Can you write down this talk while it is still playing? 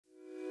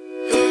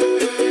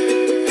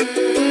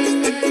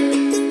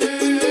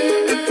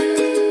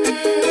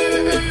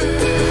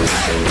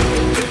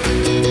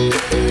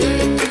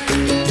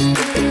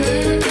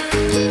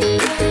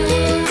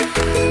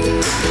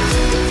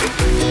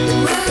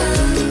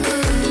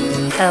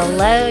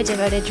Hello,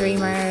 devoted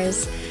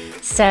dreamers.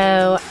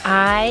 So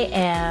I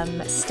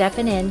am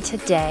stepping in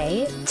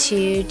today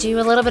to do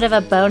a little bit of a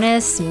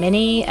bonus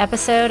mini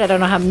episode. I don't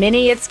know how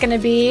many it's going to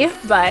be,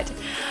 but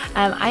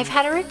I've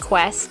had a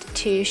request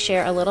to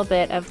share a little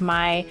bit of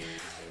my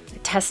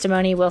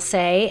testimony, we'll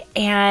say,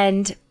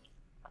 and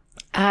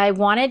I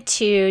wanted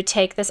to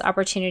take this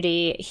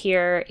opportunity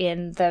here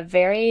in the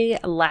very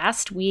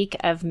last week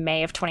of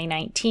May of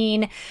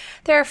 2019.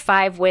 There are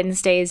 5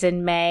 Wednesdays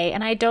in May,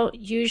 and I don't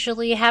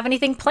usually have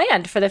anything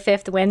planned for the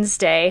 5th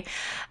Wednesday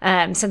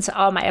since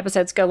all my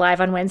episodes go live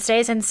on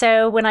Wednesdays. And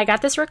so when I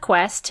got this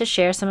request to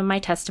share some of my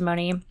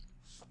testimony,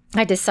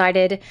 I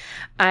decided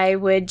I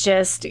would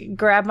just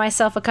grab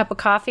myself a cup of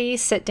coffee,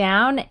 sit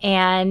down,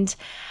 and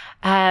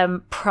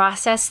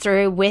process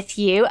through with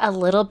you a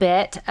little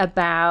bit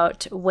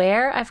about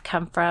where I've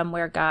come from,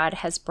 where God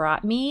has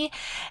brought me,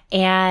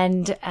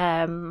 and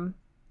a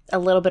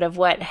little bit of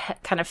what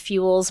kind of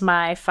fuels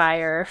my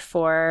fire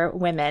for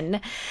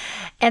women.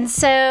 And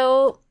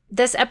so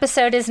this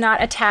episode is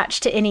not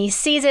attached to any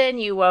season.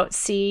 You won't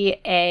see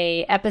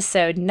a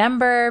episode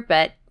number,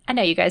 but I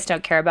know you guys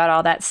don't care about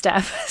all that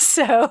stuff.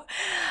 So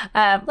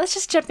let's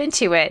just jump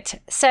into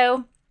it.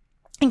 So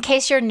in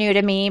case you're new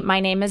to me, my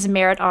name is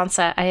Merritt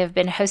Onsa. I have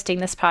been hosting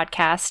this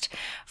podcast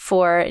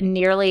for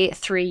nearly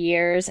 3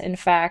 years. In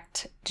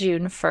fact,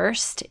 June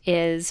 1st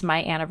is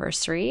my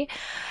anniversary.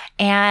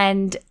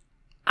 And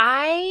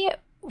I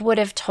would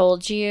have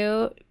told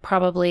you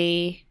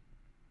probably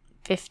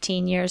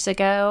 15 years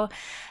ago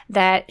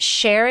that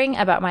sharing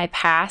about my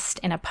past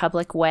in a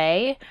public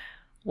way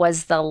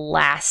was the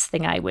last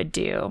thing I would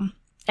do.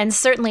 And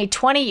certainly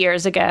 20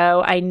 years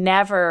ago, I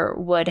never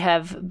would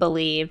have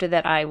believed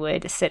that I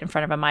would sit in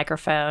front of a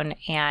microphone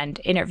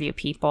and interview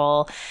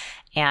people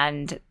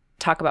and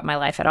talk about my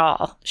life at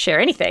all, share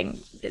anything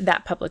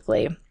that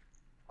publicly.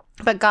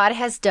 But God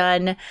has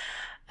done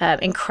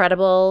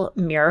incredible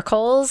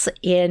miracles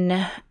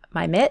in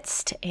my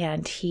midst,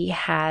 and He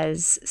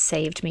has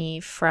saved me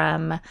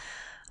from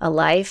a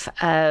life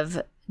of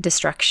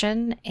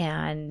destruction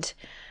and,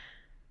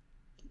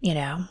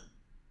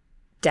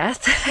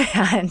 death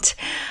and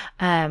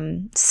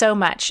so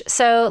much.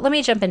 So let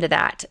me jump into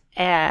that.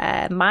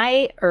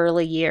 My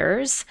early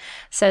years,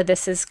 so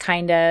this is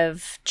kind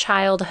of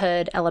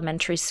childhood,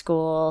 elementary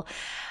school.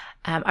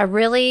 I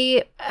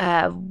really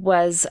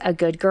was a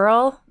good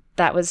girl.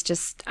 That was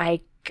just,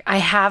 I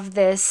have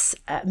this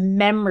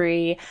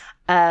memory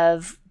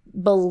of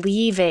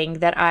believing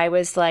that I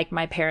was like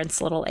my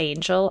parents' little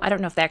angel. I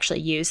don't know if they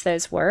actually used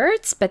those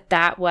words, but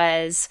that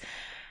was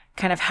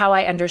kind of how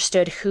I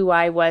understood who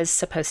I was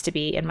supposed to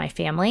be in my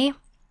family.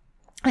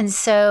 And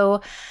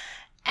so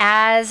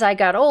as I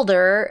got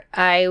older,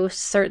 I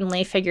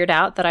certainly figured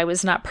out that I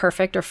was not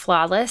perfect or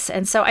flawless.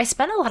 And so I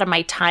spent a lot of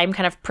my time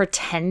kind of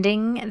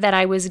pretending that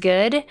I was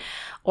good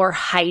or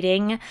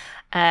hiding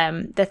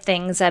the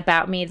things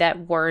about me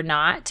that were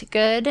not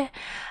good.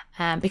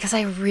 Because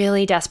I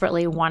really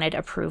desperately wanted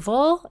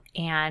approval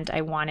and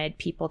I wanted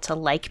people to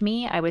like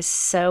me. I was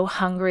so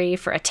hungry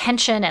for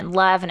attention and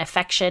love and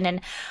affection, and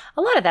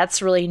a lot of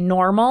that's really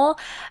normal.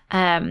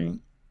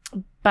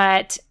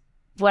 But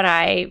what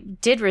I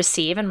did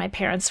receive, and my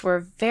parents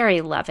were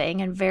very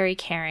loving and very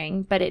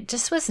caring, but it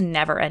just was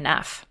never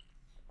enough.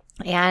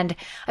 And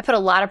I put a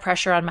lot of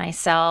pressure on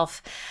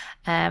myself.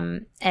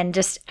 And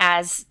just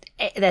as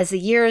the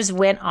years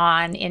went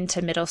on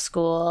into middle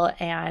school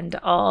and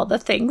all the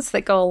things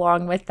that go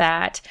along with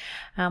that,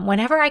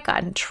 whenever I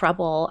got in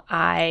trouble,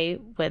 I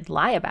would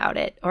lie about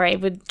it, or I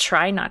would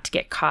try not to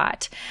get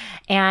caught.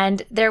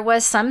 And there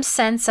was some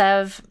sense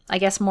of, I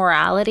guess,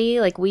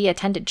 morality. Like, we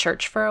attended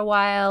church for a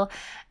while.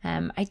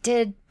 I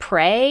did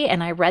pray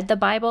and I read the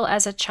Bible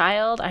as a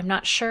child. I'm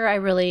not sure I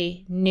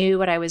really knew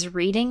what I was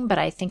reading, but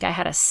I think I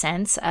had a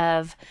sense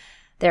of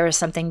there was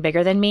something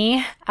bigger than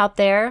me out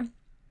there.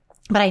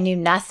 But I knew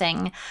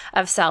nothing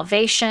of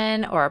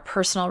salvation or a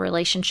personal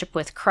relationship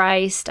with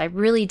Christ. I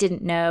really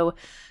didn't know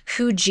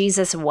who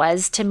Jesus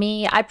was to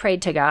me. I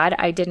prayed to God.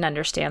 I didn't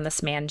understand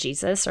this man,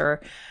 Jesus, or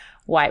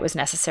why it was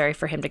necessary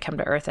for him to come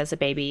to earth as a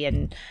baby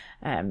and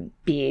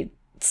be,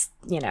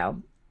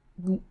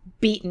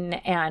 beaten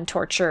and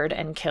tortured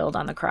and killed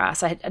on the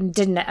cross. I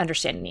didn't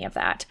understand any of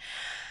that.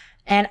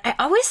 And I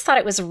always thought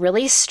it was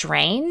really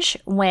strange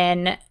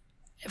when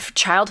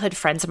childhood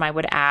friends of mine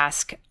would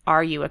ask,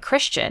 "Are you a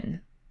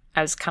Christian?"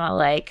 I was kind of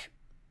like,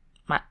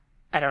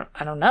 I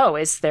don't know.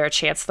 Is there a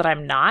chance that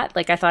I'm not?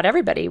 Like, I thought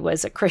everybody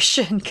was a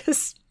Christian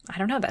because, I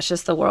don't know, that's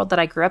just the world that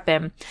I grew up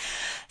in.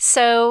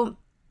 So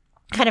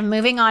kind of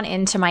moving on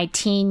into my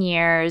teen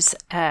years,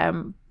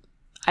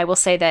 I will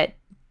say that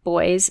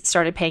boys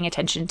started paying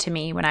attention to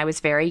me when I was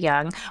very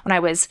young. When I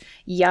was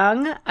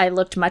young, I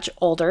looked much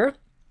older.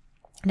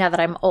 Now that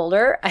I'm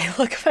older, I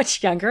look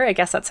much younger. I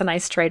guess that's a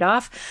nice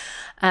trade-off.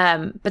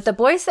 But the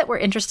boys that were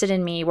interested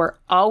in me were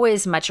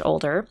always much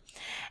older.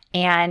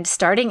 And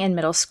starting in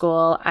middle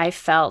school, I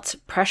felt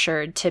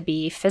pressured to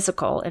be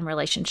physical in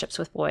relationships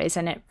with boys.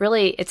 And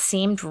it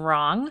seemed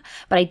wrong,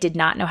 but I did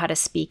not know how to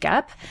speak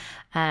up.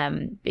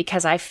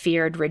 because I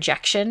feared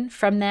rejection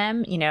from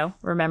them.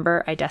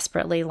 Remember, I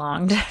desperately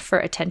longed for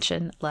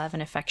attention, love,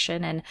 and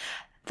affection. And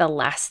the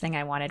last thing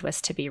I wanted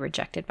was to be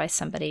rejected by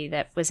somebody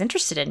that was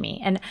interested in me.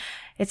 And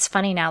it's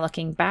funny now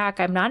looking back,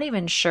 I'm not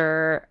even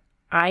sure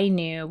I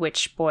knew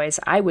which boys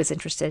I was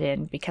interested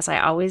in, because I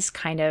always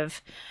kind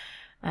of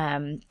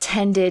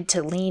tended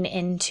to lean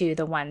into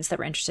the ones that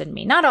were interested in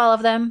me. Not all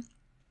of them,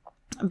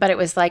 but it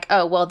was like,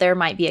 oh, well, there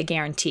might be a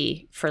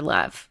guarantee for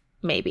love,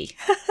 maybe,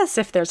 as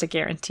if there's a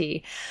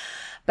guarantee.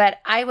 But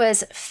I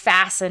was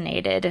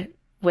fascinated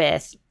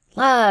with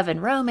love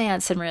and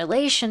romance and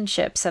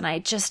relationships. And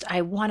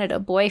I wanted a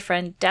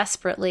boyfriend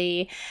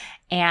desperately.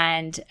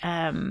 And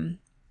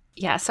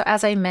so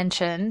as I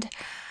mentioned,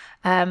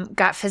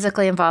 got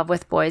physically involved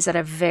with boys at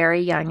a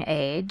very young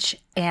age.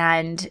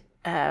 And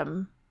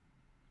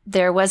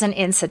there was an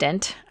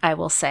incident, I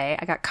will say.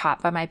 I got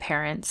caught by my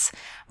parents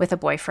with a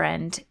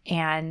boyfriend,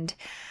 and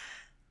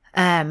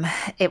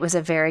it was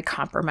a very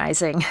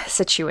compromising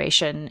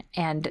situation.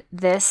 And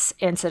this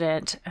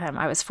incident,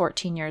 I was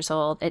 14 years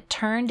old. It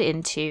turned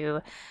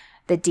into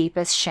the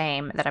deepest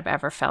shame that I've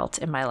ever felt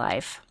in my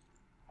life.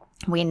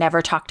 We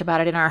never talked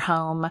about it in our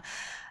home.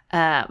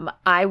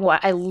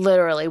 I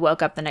literally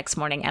woke up the next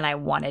morning and I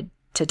wanted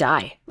to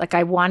die. Like,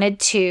 I wanted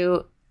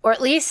to, or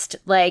at least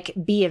like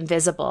be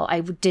invisible.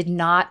 I did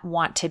not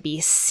want to be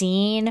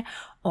seen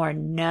or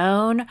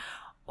known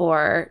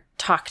or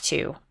talked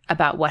to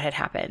about what had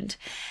happened.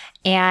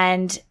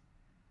 And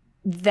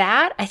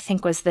that, I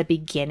think, was the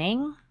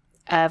beginning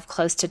of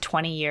close to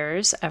 20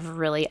 years of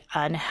really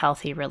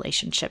unhealthy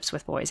relationships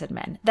with boys and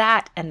men.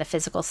 That and the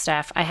physical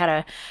stuff. I had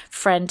a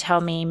friend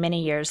tell me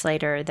many years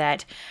later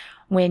that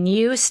when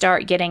you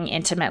start getting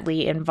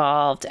intimately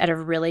involved at a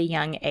really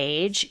young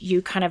age,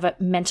 you kind of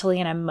mentally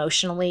and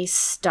emotionally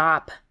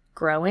stop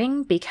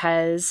growing,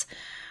 because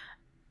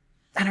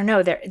I don't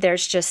know,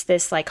 there's just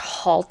this like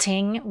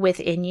halting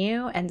within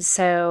you. And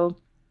so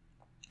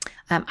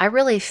I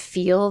really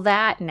feel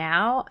that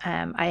now.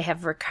 I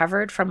have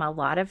recovered from a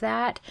lot of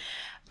that,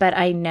 but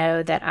I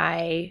know that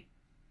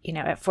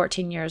at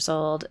 14 years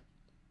old,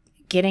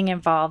 getting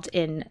involved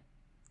in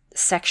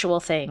sexual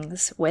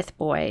things with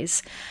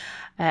boys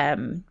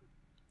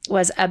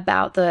was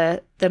about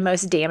the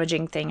most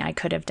damaging thing I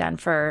could have done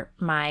for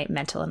my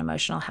mental and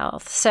emotional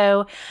health.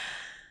 So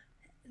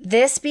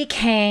this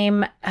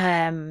became,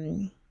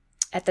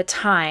 at the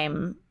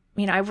time,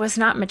 I was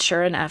not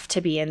mature enough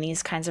to be in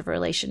these kinds of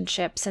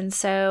relationships. And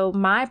so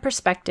my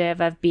perspective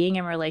of being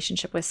in a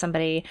relationship with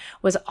somebody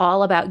was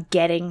all about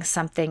getting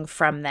something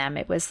from them.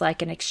 It was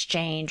like an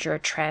exchange or a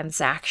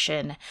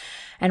transaction.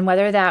 And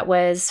whether that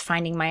was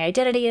finding my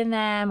identity in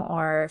them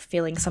or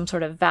feeling some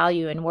sort of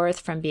value and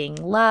worth from being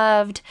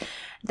loved,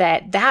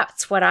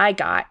 that's what I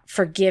got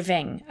for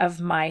giving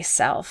of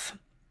myself.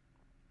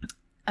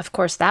 Of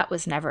course, that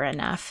was never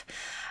enough.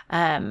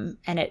 And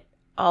it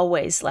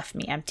always left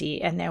me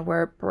empty. And there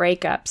were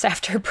breakups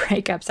after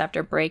breakups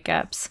after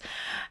breakups.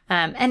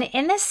 And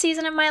in this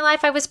season of my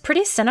life, I was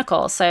pretty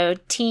cynical. So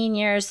teen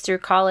years through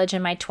college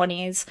and my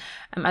 20s,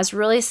 I was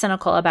really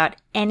cynical about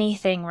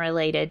anything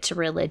related to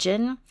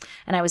religion.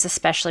 And I was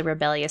especially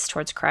rebellious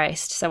towards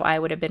Christ. So I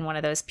would have been one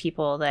of those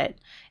people that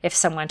if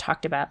someone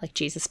talked about like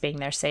Jesus being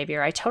their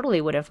savior, I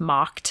totally would have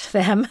mocked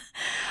them.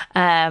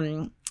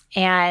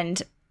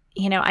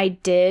 I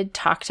did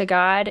talk to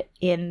God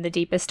in the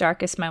deepest,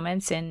 darkest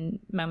moments, in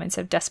moments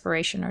of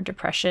desperation or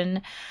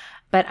depression,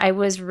 but I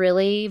was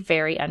really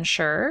very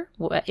unsure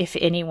if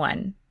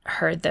anyone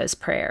heard those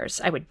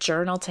prayers. I would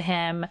journal to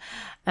him,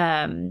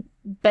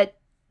 but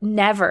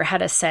never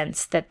had a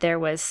sense that there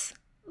was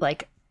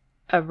like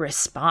a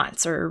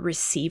response or a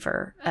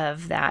receiver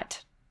of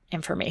that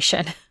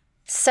information.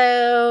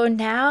 So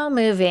now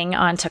moving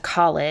on to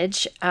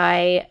college,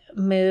 I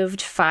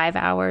moved 5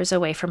 hours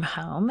away from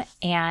home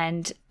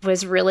and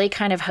was really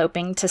kind of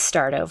hoping to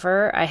start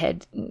over. I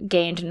had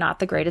gained not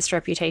the greatest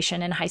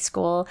reputation in high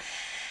school.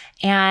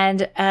 And,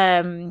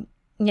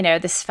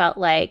 this felt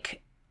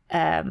like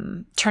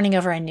turning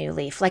over a new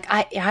leaf. Like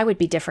I would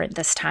be different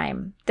this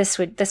time. This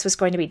was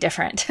going to be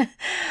different.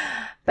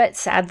 But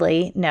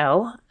sadly,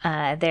 no,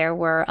 there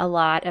were a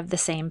lot of the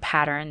same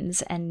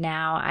patterns. And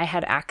now I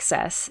had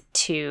access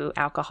to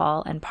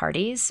alcohol and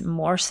parties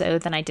more so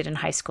than I did in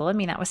high school. I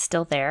mean, that was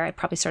still there. I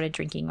probably started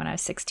drinking when I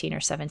was 16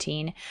 or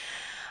 17.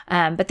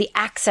 But the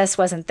access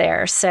wasn't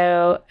there.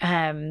 So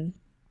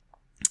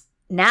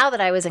now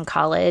that I was in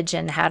college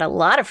and had a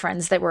lot of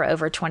friends that were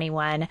over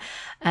 21,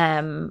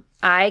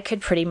 I could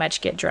pretty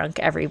much get drunk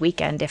every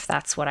weekend if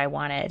that's what I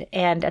wanted.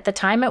 And at the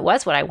time, it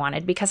was what I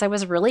wanted because I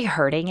was really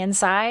hurting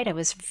inside. I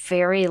was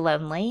very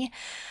lonely.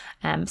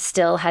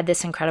 Still had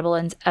this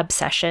incredible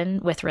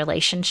obsession with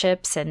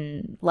relationships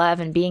and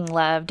love and being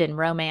loved and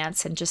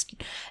romance, and just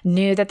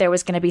knew that there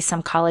was going to be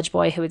some college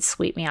boy who would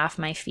sweep me off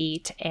my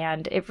feet.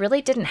 And it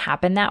really didn't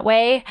happen that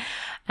way.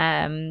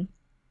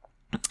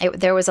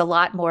 there was a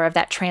lot more of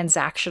that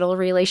transactional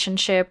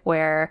relationship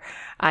where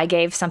I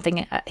gave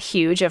something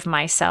huge of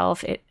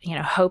myself,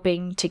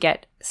 hoping to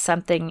get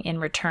something in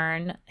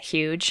return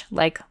huge,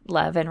 like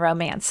love and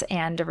romance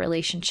and a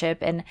relationship.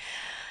 And,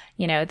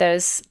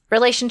 those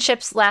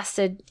relationships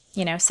lasted,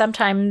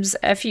 sometimes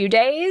a few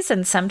days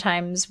and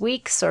sometimes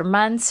weeks or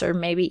months or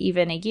maybe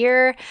even a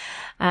year.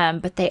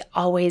 But they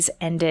always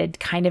ended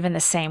kind of in the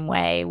same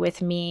way,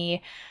 with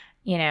me,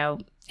 in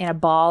a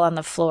ball on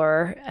the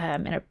floor,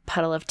 in a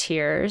puddle of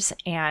tears,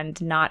 and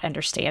not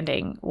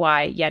understanding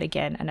why yet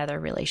again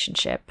another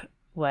relationship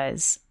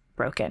was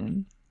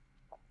broken.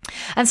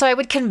 And so I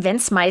would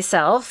convince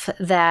myself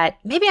that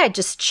maybe I'd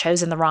just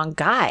chosen the wrong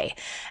guy,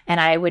 and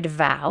I would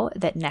vow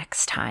that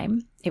next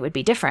time it would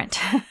be different.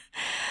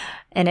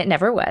 And it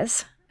never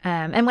was.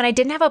 And when I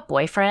didn't have a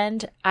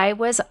boyfriend, I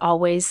was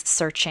always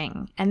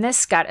searching. And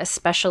this got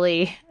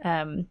especially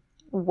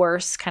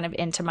worse kind of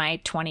into my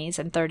 20s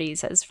and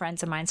 30s as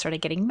friends of mine started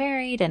getting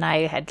married and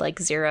I had like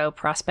zero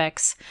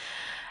prospects.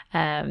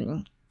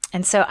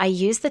 And so I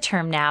use the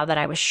term now that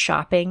I was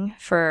shopping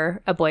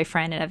for a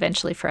boyfriend and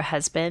eventually for a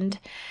husband.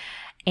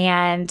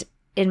 And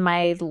in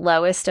my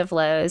lowest of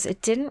lows,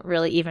 it didn't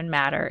really even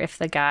matter if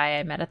the guy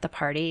I met at the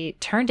party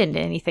turned into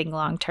anything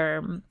long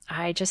term.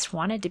 I just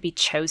wanted to be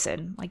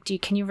chosen. Like,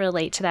 can you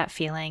relate to that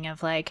feeling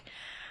of like,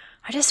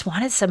 I just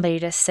wanted somebody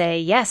to say,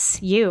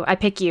 yes, you, I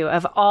pick you.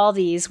 Of all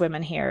these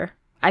women here,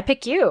 I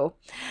pick you.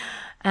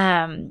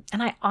 And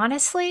I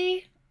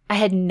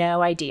had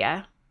no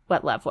idea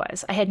what love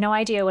was. I had no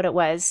idea what it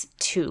was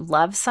to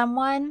love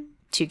someone,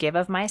 to give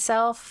of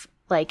myself,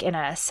 like in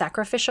a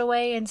sacrificial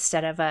way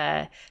instead of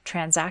a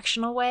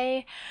transactional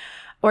way,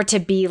 or to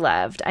be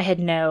loved. I had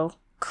no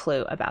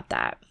clue about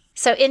that.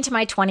 So into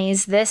my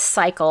 20s, this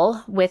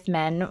cycle with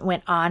men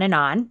went on.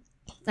 And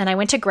I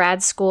went to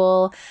grad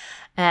school,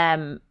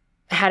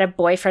 had a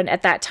boyfriend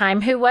at that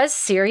time who was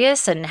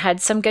serious and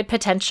had some good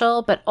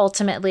potential, but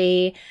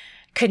ultimately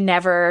could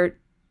never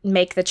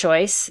make the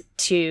choice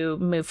to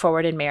move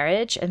forward in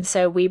marriage. And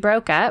so we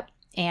broke up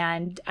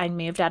and I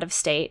moved out of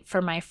state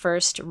for my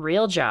first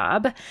real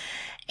job.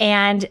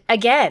 And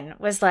again,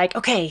 was like,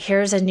 okay,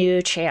 here's a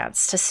new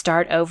chance to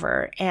start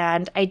over.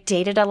 And I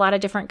dated a lot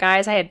of different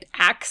guys. I had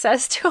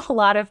access to a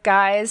lot of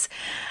guys,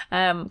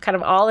 kind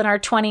of all in our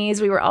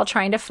 20s. We were all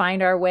trying to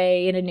find our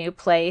way in a new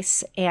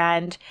place.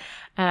 And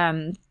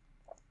I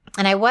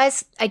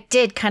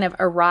did kind of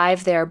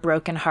arrive there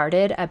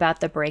brokenhearted about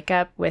the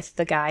breakup with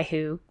the guy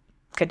who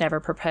could never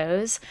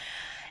propose.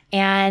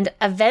 And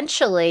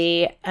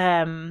eventually,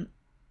 that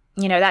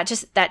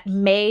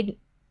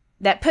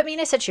put me in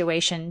a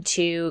situation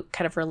to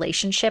kind of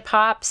relationship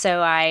hop.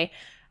 So I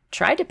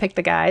tried to pick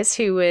the guys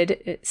who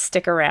would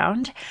stick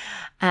around.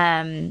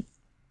 And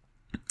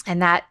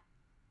that,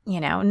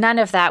 none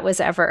of that was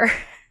ever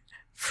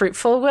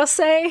fruitful, we'll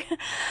say,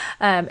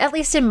 at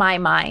least in my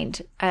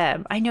mind.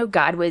 I know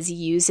God was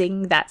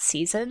using that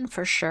season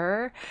for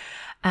sure.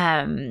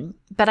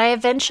 But I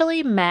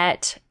eventually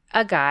met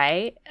a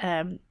guy.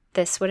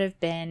 This would have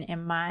been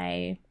in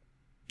my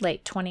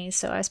late 20s.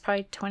 So I was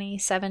probably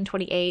 27,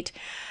 28.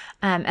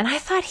 And I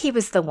thought he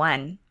was the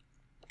one.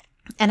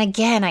 And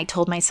again, I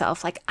told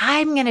myself, like,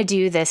 I'm going to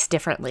do this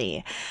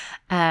differently.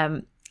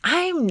 I'm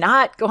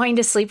not going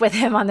to sleep with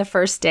him on the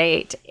first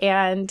date.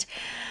 And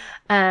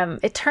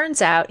it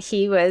turns out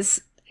he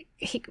was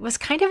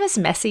kind of as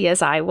messy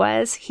as I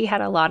was. He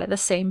had a lot of the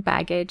same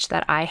baggage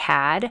that I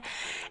had.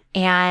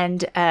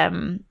 And,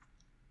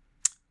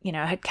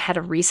 had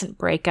a recent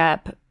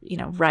breakup,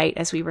 right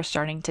as we were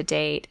starting to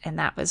date. And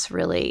that was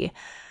really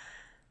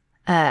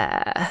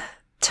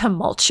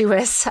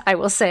tumultuous, I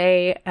will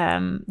say,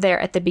 there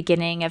at the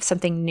beginning of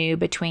something new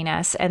between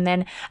us. And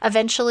then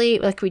eventually,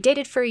 like, we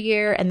dated for a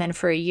year, and then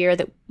for a year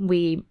that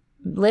we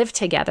lived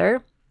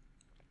together.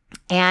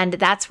 And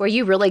that's where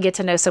you really get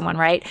to know someone,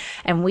 right?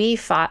 And we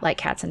fought like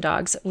cats and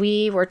dogs.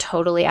 We were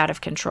totally out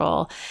of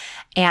control.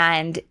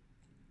 And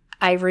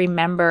I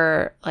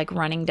remember like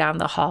running down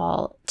the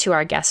hall to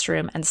our guest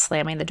room and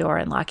slamming the door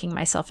and locking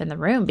myself in the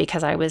room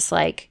because I was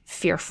like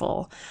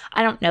fearful.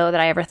 I don't know that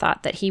I ever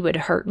thought that he would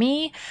hurt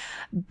me,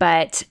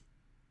 but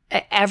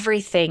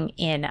everything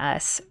in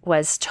us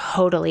was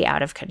totally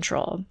out of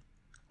control.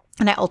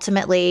 And I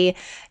ultimately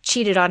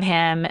cheated on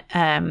him,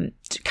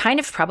 kind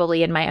of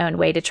probably in my own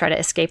way to try to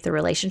escape the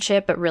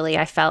relationship. But really,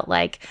 I felt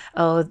like,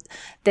 oh,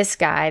 this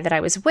guy that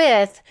I was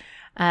with,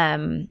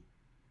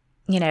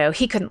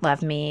 he couldn't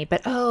love me.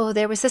 But, oh,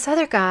 there was this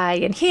other guy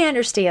and he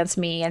understands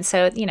me. And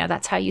so,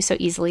 that's how you so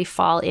easily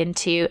fall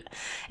into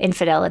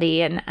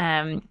infidelity.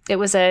 And it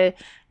was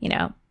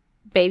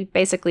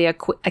basically a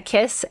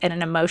kiss and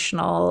an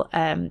emotional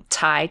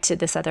tie to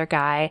this other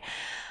guy.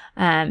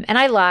 And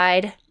I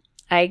lied.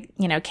 I,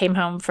 came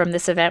home from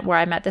this event where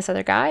I met this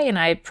other guy and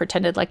I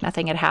pretended like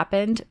nothing had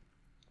happened.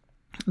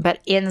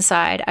 But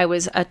inside, I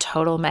was a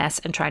total mess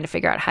and trying to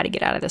figure out how to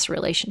get out of this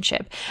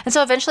relationship. And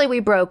so eventually we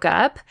broke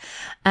up.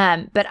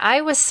 But I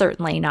was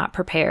certainly not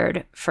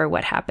prepared for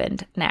what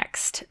happened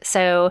next.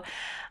 So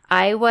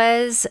I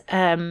was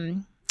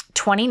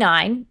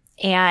 29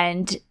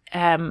 and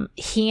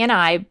he and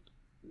I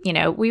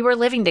we were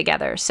living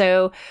together.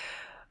 So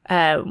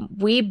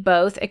we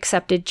both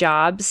accepted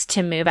jobs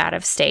to move out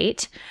of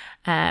state,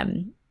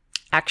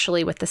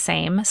 actually with the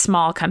same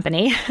small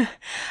company.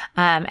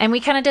 And we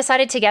kind of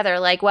decided together,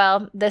 like,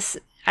 well, this,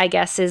 I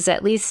guess, is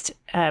at least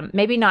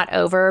maybe not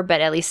over,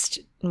 but at least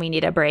we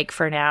need a break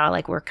for now.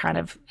 Like, we're kind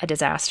of a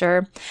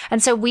disaster.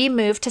 And so we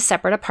moved to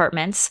separate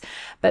apartments,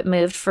 but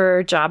moved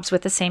for jobs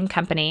with the same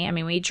company. I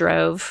mean, we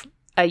drove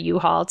a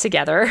U-Haul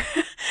together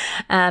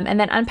and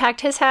then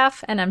unpacked his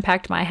half and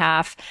unpacked my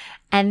half,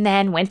 and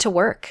then went to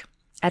work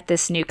at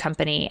this new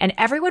company. And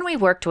everyone we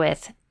worked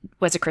with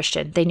was a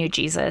Christian. They knew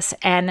Jesus.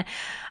 And,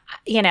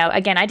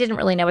 again, I didn't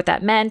really know what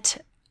that meant,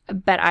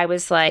 but I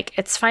was like,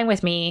 it's fine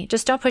with me.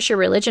 Just don't push your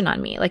religion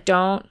on me. Like,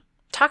 don't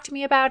talk to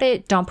me about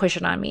it. Don't push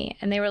it on me.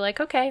 And they were like,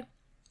 okay.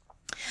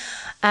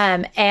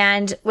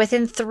 And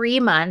within 3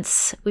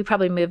 months, we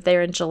probably moved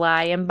there in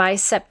July. And by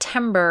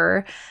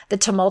September, the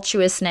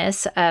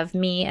tumultuousness of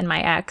me and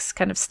my ex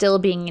kind of still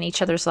being in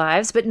each other's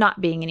lives, but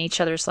not being in each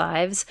other's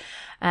lives,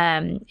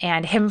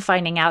 and him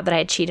finding out that I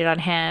had cheated on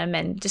him,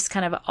 and just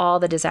kind of all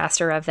the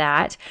disaster of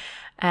that,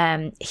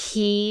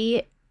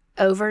 he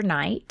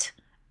overnight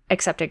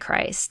accepted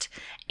Christ.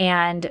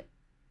 And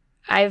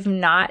I've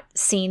not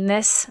seen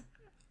this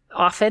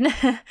often,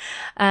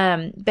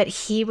 but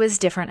he was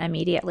different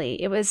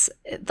immediately. It was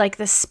like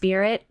the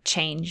Spirit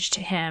changed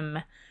him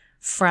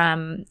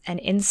from an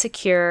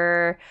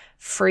insecure,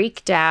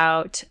 freaked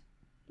out,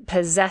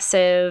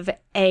 possessive,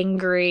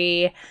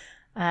 angry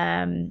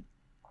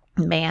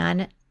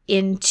man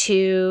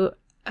into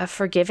a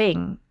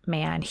forgiving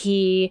man.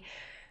 He,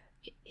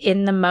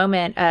 in the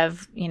moment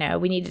of,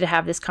 we needed to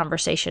have this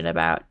conversation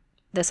about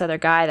this other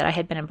guy that I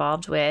had been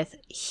involved with,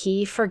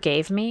 he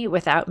forgave me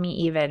without me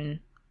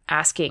even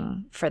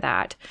asking for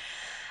that.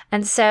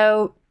 And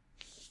so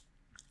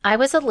I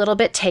was a little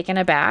bit taken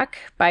aback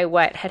by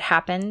what had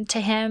happened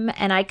to him.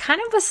 And I kind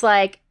of was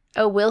like,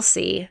 oh, we'll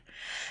see.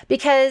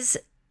 Because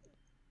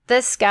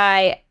this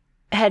guy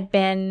had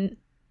been,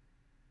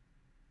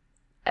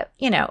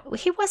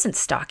 he wasn't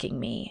stalking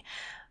me,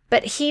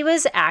 but he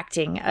was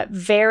acting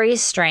very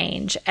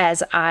strange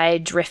as I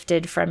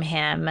drifted from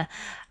him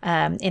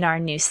in our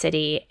new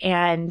city.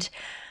 And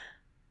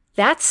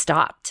that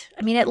stopped.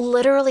 I mean, it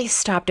literally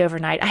stopped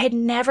overnight. I had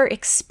never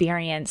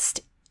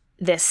experienced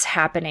this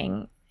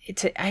happening.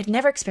 I had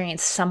never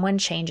experienced someone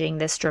changing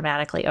this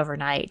dramatically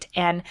overnight.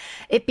 And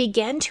it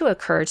began to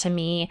occur to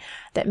me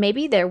that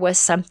maybe there was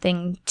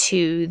something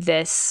to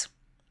this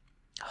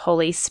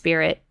Holy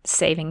Spirit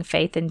saving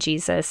faith in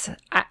Jesus.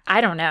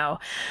 I don't know.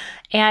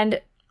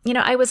 And,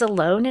 I was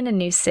alone in a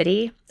new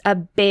city, a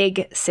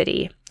big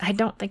city. I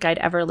don't think I'd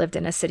ever lived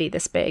in a city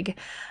this big.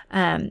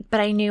 But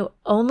I knew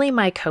only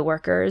my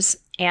coworkers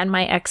and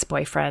my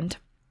ex-boyfriend.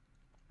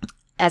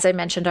 As I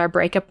mentioned, our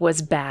breakup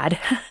was bad.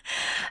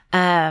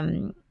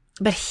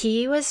 But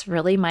he was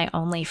really my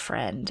only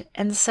friend.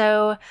 And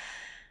so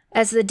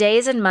as the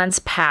days and months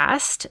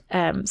passed,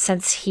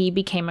 since he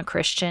became a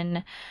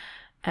Christian,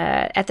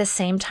 at the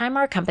same time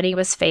our company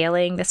was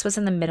failing. This was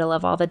in the middle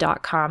of all the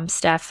 .com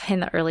stuff in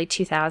the early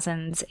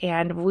 2000s.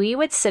 And we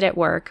would sit at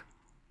work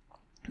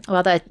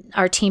while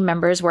our team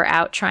members were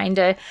out trying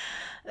to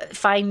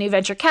find new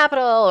venture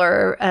capital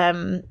or,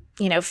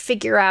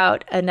 figure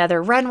out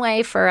another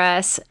runway for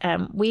us.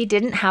 We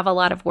didn't have a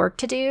lot of work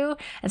to do.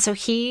 And so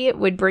he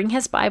would bring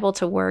his Bible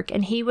to work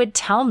and he would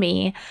tell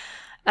me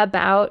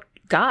about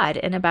God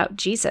and about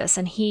Jesus.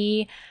 And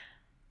he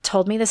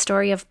told me the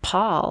story of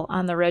Paul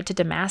on the road to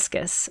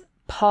Damascus.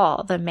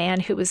 Paul, the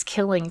man who was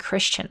killing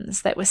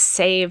Christians, that was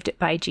saved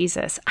by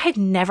Jesus. I had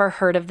never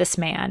heard of this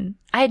man.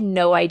 I had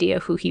no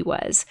idea who he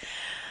was.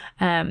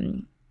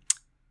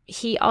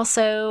 He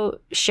also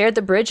shared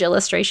the bridge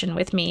illustration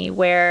with me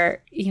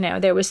where,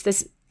 there was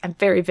this, I'm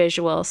very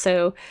visual,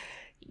 so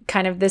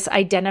kind of this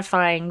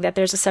identifying that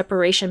there's a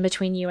separation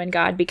between you and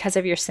God because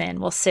of your sin.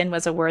 Well, sin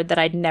was a word that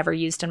I'd never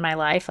used in my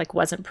life, like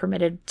wasn't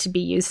permitted to be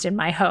used in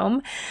my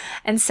home.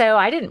 And so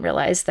I didn't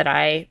realize that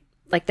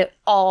that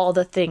all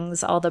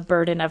the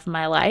burden of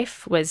my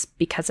life was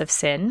because of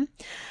sin,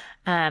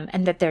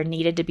 and that there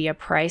needed to be a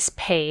price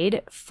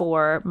paid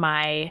for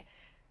my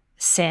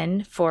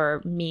sin for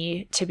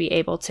me to be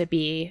able to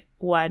be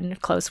one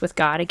close with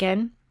God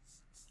again.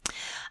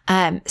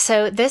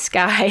 So this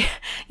guy,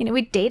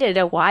 we dated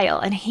a while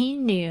and he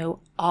knew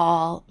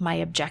all my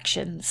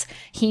objections.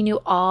 He knew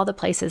all the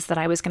places that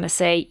I was going to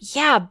say,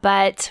 yeah,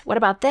 but what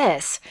about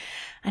this?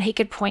 And he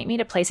could point me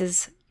to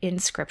places in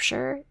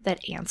scripture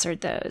that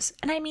answered those.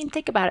 And I mean,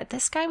 think about it.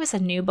 This guy was a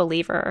new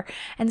believer.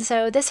 And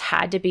so this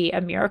had to be a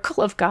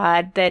miracle of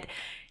God that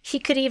he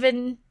could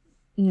even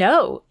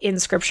know in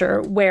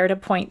scripture where to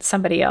point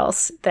somebody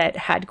else that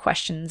had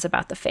questions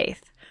about the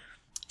faith.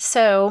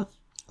 So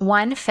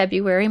one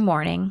February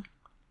morning,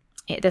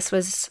 this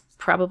was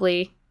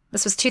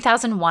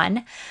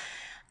 2001.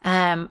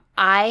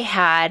 I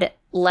had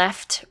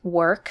left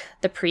work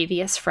the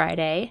previous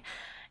Friday,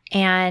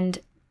 and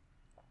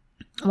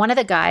one of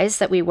the guys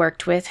that we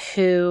worked with,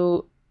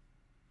 who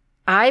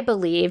I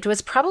believed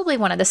was probably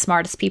one of the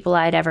smartest people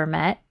I'd ever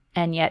met,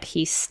 and yet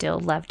he still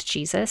loved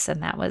Jesus.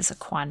 And that was a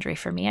quandary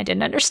for me. I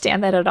didn't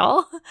understand that at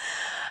all.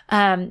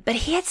 But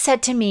he had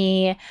said to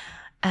me,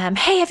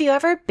 hey, have you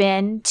ever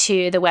been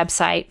to the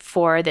website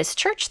for this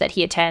church that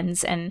he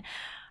attends? And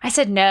I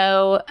said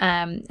no.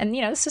 And,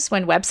 this is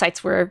when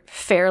websites were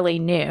fairly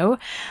new.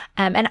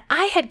 And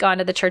I had gone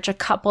to the church a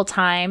couple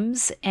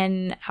times,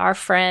 and our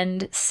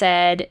friend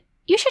said,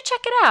 you should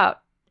check it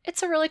out.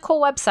 It's a really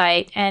cool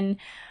website. And,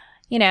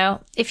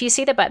 if you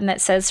see the button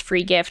that says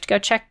free gift, go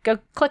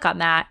click on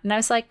that. And I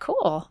was like,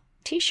 cool,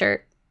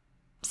 t-shirt,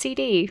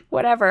 CD,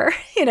 whatever,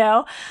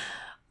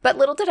 But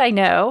little did I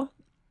know,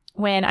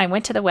 when I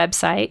went to the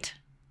website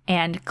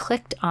and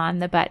clicked on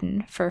the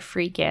button for a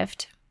free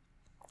gift,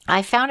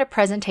 I found a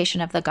presentation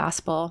of the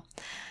gospel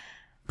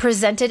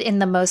presented in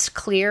the most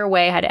clear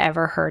way I'd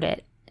ever heard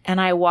it.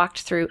 And I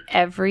walked through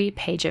every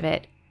page of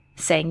it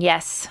saying,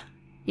 yes,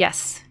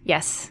 yes,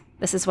 yes.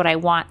 This is what I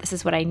want. This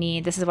is what I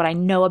need. This is what I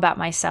know about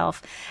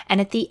myself.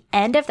 And at the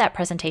end of that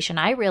presentation,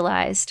 I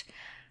realized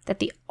that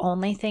the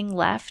only thing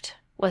left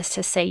was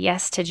to say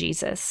yes to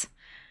Jesus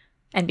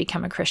and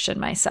become a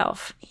Christian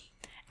myself.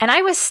 And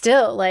I was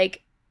still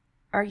like,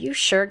 are you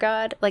sure,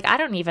 God? Like, I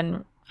don't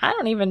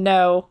even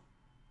know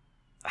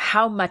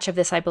how much of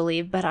this I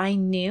believe, but I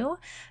knew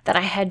that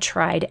I had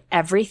tried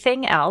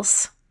everything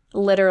else,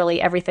 literally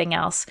everything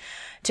else,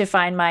 to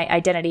find my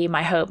identity,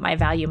 my hope, my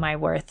value, my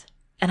worth.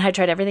 And I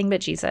tried everything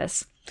but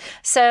Jesus.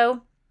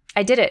 So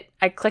I did it.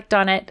 I clicked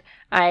on it.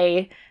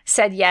 I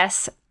said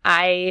yes.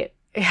 I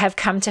have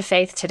come to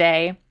faith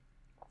today.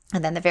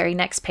 And then the very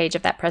next page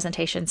of that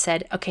presentation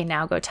said, okay,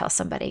 now go tell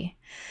somebody.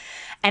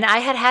 And I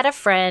had a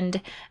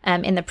friend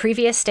in the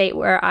previous state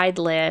where I'd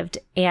lived,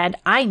 and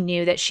I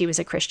knew that she was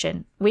a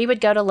Christian. We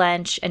would go to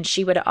lunch, and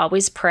she would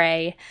always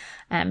pray.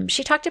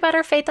 She talked about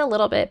her faith a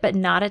little bit, but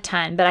not a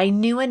ton. But I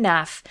knew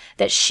enough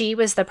that she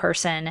was the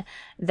person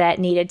that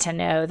needed to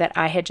know that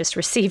I had just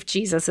received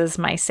Jesus as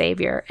my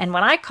Savior. And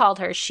when I called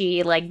her,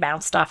 she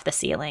bounced off the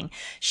ceiling.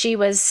 She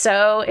was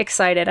so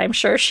excited. I'm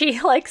sure she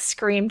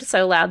screamed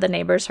so loud the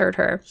neighbors heard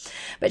her.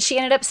 But she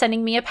ended up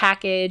sending me a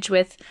package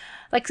with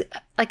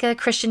like a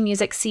Christian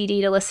music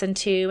CD to listen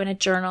to, and a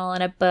journal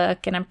and a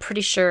book. And I'm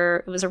pretty sure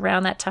it was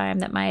around that time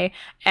that my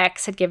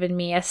ex had given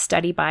me a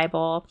study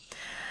Bible.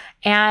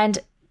 And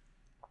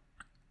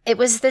it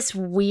was this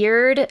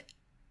weird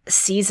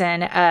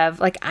season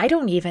of I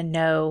don't even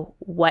know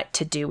what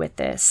to do with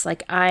this.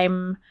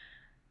 I'm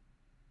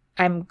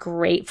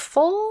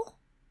grateful,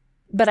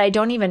 but I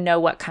don't even know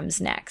what comes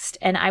next.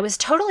 And I was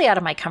totally out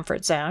of my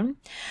comfort zone.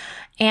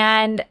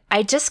 And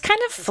I just kind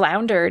of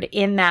floundered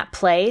in that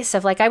place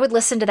of I would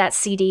listen to that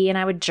CD and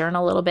I would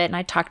journal a little bit and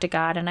I'd talk to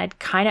God and I'd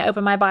kind of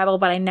open my Bible,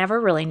 but I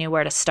never really knew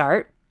where to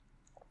start.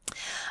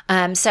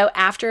 So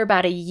after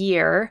about a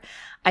year,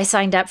 I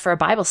signed up for a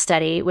Bible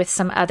study with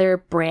some other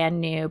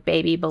brand new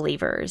baby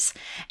believers.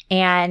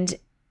 And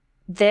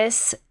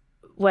this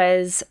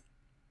was,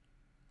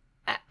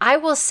 I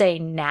will say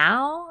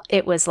now,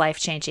 it was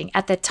life-changing.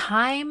 At the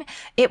time,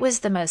 it was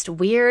the most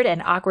weird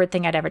and awkward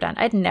thing I'd ever done.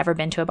 I'd never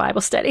been to a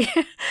Bible study.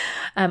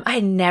 I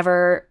had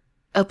never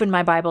opened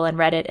my Bible and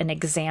read it and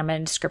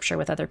examined scripture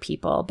with other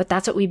people, but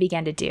that's what we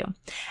began to do.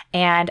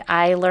 And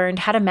I learned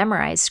how to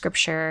memorize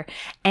scripture.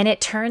 And it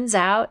turns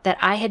out that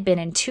I had been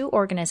in 2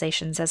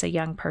 organizations as a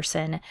young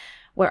person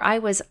where I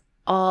was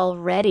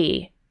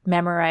already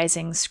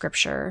memorizing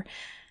scripture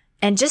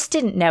and just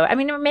didn't know. I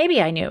mean, or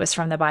maybe I knew it was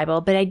from the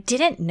Bible, but I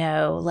didn't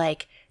know,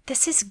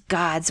 this is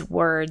God's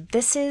word.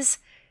 This is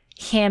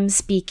him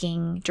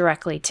speaking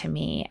directly to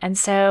me. And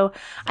so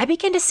I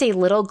began to see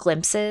little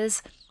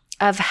glimpses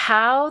of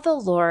how the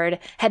Lord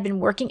had been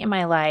working in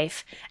my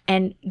life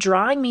and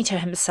drawing me to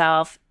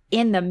himself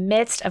in the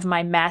midst of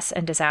my mess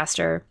and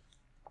disaster,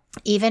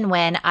 even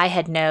when I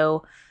had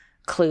no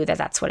clue that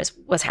that's what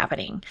was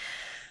happening.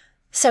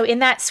 So in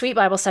that sweet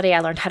Bible study, I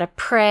learned how to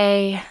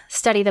pray,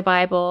 study the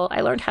Bible.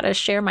 I learned how to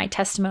share my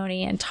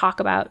testimony and talk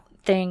about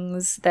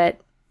things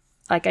that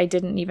I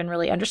didn't even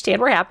really understand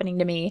were happening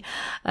to me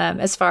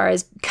as far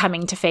as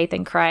coming to faith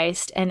in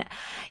Christ. And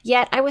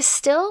yet I was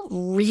still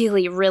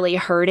really, really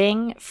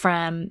hurting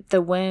from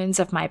the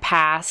wounds of my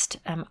past,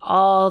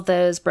 all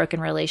those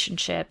broken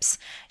relationships,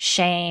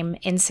 shame,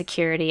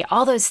 insecurity,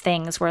 all those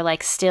things were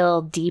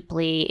still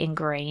deeply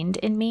ingrained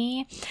in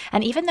me.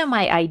 And even though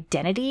my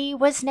identity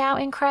was now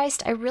in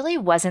Christ, I really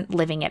wasn't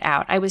living it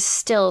out. I was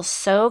still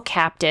so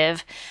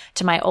captive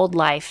to my old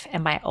life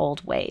and my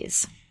old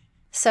ways.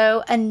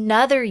 So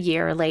another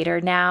year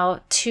later, now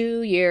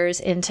 2 years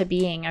into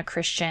being a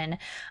Christian,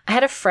 I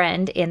had a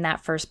friend in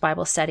that first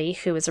Bible study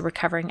who was a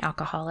recovering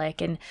alcoholic,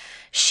 and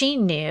she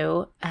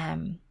knew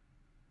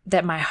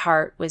that my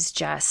heart was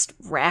just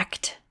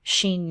wrecked.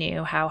 She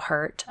knew how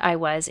hurt I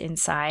was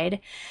inside.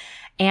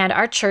 And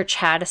our church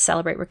had a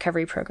Celebrate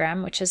Recovery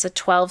program, which is a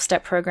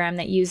 12-step program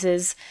that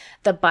uses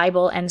the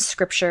Bible and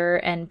scripture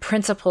and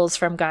principles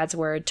from God's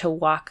word to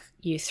walk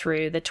you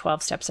through the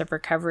 12 steps of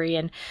recovery.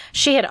 And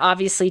she had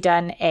obviously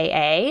done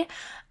AA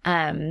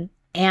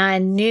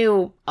and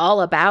knew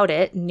all about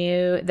it,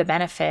 knew the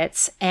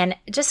benefits, and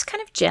just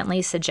kind of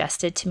gently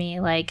suggested to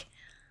me,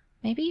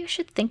 maybe you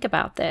should think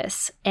about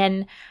this.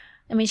 And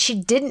I mean, she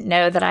didn't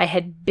know that I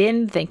had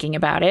been thinking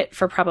about it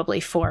for probably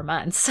 4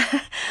 months.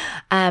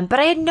 But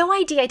I had no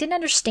idea. I didn't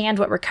understand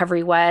what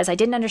recovery was. I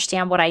didn't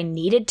understand what I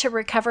needed to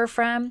recover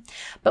from.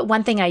 But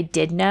one thing I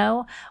did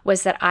know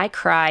was that I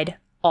cried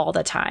all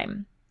the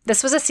time.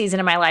 This was a season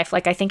in my life,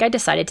 like I think I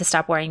decided to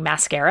stop wearing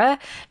mascara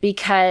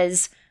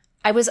because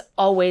I was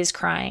always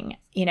crying.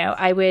 You know,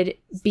 I would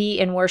be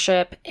in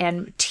worship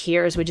and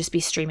tears would just be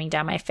streaming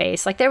down my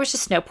face. Like there was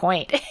just no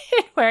point in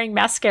wearing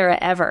mascara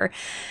ever.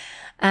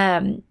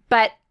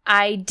 But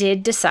I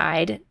did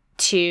decide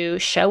to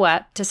show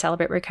up to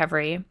Celebrate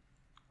Recovery.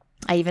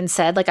 I even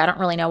said, like, I don't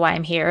really know why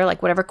I'm here.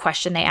 Like whatever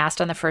question they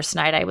asked on the first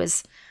night, I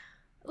was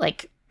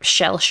like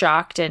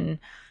shell-shocked and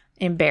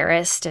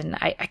embarrassed. And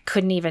I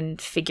couldn't even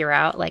figure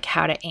out like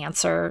how to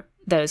answer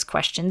those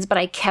questions, but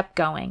I kept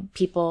going.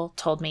 People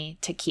told me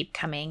to keep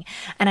coming.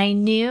 And I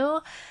knew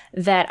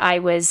that I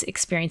was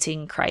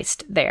experiencing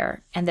Christ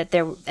there and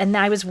and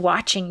I was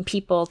watching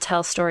people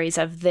tell stories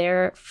of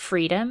their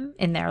freedom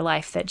in their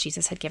life that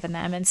Jesus had given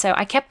them. And so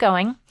I kept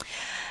going.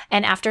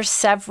 And after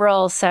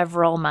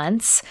several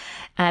months,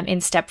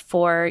 in step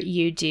 4,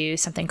 you do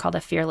something called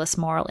a fearless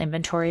moral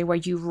inventory, where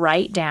you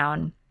write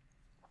down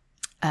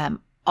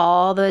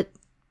all the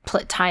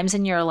times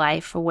in your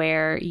life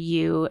where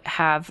you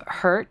have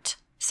hurt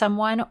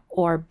someone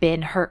or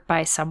been hurt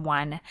by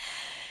someone.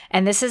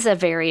 And this is a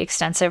very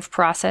extensive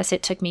process.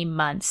 It took me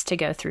months to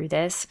go through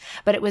this,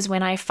 but it was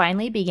when I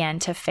finally began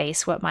to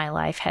face what my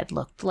life had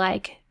looked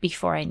like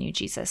before I knew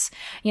Jesus.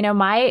 You know,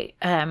 my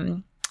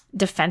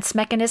defense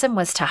mechanism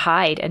was to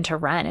hide and to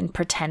run and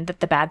pretend that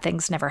the bad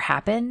things never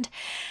happened.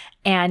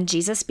 And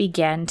Jesus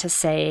began to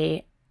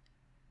say,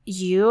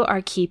 you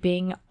are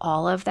keeping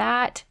all of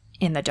that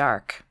in the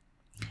dark.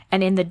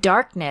 And in the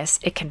darkness,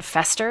 it can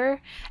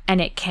fester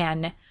and it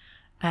can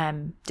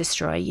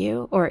destroy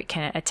you, or it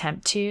can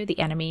attempt to. The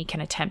enemy can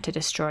attempt to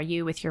destroy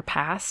you with your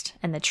past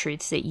and the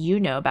truths that you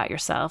know about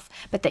yourself,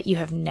 but that you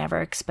have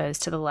never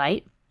exposed to the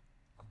light.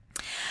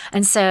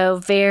 And so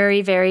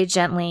very, very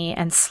gently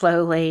and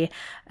slowly,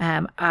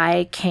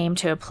 I came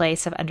to a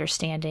place of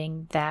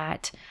understanding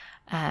that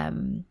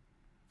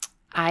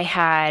I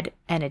had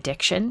an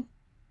addiction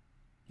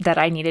that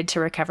I needed to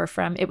recover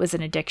from. It was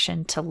an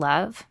addiction to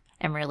love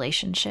and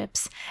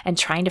relationships and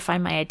trying to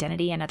find my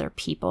identity in other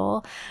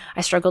people.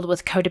 I struggled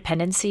with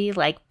codependency,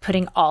 like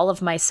putting all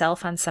of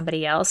myself on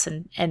somebody else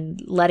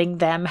and letting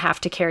them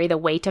have to carry the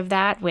weight of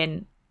that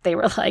when they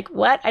were like,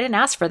 what? I didn't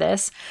ask for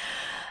this.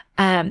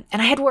 And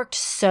I had worked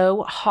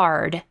so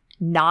hard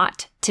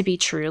not to be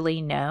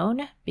truly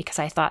known because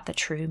I thought the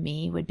true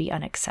me would be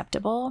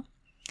unacceptable.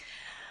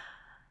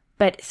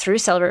 But through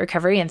Celebrate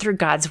Recovery and through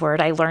God's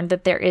word, I learned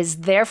that there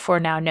is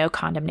therefore now no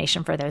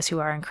condemnation for those who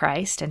are in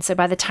Christ. And so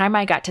by the time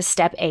I got to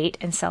step 8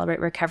 in Celebrate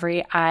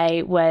Recovery,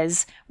 I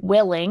was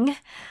willing,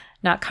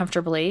 not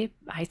comfortably.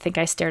 I think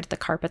I stared at the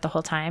carpet the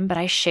whole time, but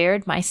I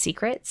shared my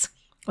secrets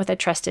with a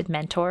trusted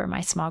mentor,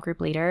 my small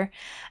group leader,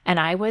 and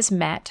I was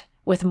met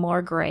with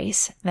more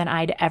grace than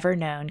I'd ever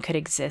known could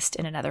exist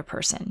in another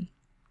person.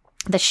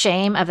 The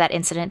shame of that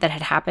incident that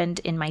had happened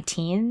in my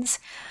teens,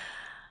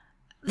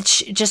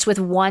 just with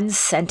one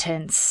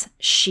sentence,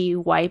 she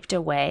wiped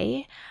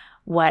away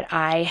what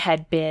I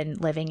had been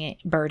living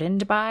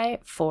burdened by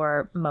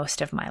for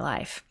most of my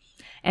life.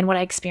 And what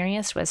I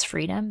experienced was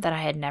freedom that I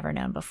had never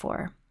known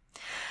before.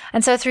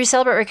 And so through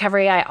Celebrate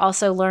Recovery, I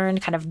also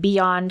learned kind of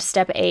beyond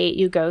step 8,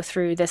 you go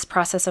through this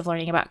process of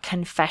learning about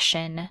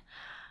confession,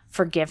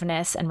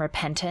 forgiveness, and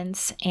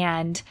repentance.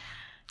 And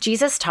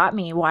Jesus taught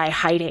me why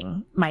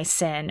hiding my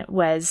sin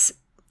was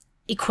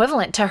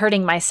equivalent to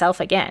hurting myself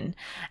again.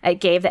 It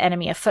gave the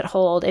enemy a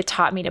foothold. It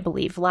taught me to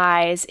believe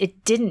lies.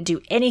 It didn't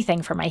do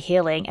anything for my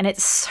healing, and it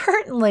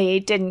certainly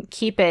didn't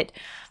keep it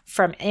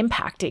from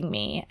impacting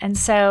me. And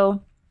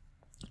so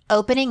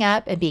opening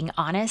up and being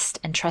honest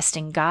and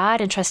trusting God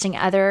and trusting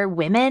other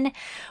women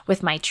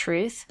with my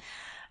truth,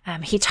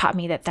 he taught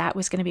me that that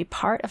was going to be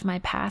part of my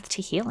path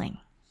to healing.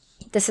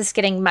 This is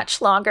getting much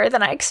longer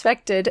than I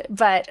expected,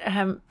 but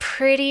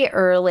pretty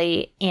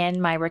early in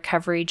my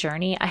recovery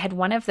journey, I had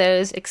one of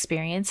those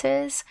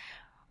experiences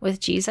with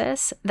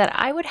Jesus that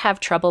I would have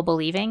trouble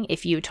believing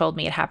if you told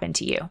me it happened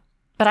to you.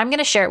 But I'm going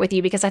to share it with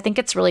you because I think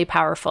it's really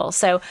powerful.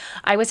 So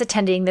I was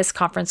attending this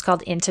conference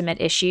called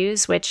Intimate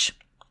Issues, which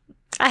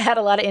I had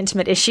a lot of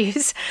intimate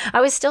issues.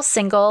 I was still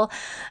single,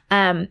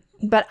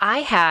 but I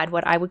had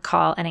what I would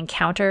call an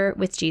encounter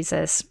with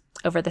Jesus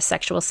over the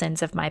sexual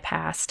sins of my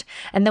past.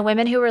 And the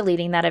women who were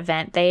leading that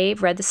event, they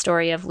read the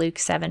story of Luke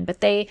 7,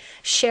 but they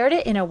shared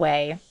it in a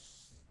way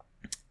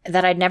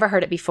that I'd never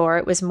heard it before.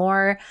 It was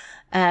more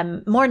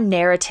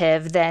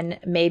narrative than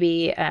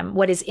maybe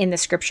what is in the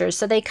scriptures.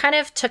 So they kind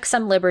of took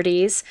some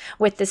liberties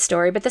with this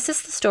story, but this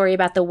is the story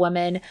about the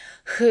woman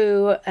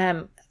who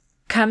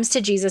comes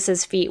to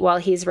Jesus's feet while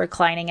he's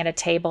reclining at a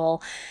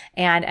table.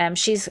 And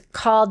she's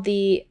called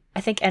I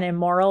think an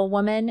immoral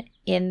woman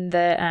in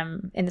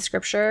the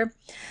scripture.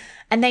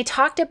 And they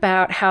talked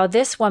about how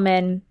this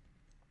woman,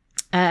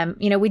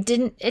 it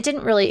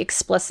didn't really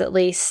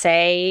explicitly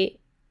say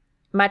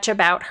much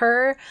about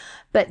her,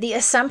 but the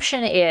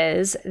assumption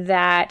is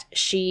that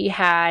she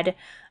had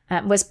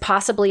was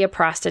possibly a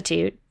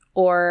prostitute,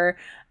 or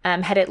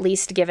had at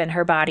least given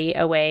her body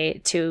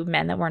away to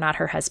men that were not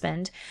her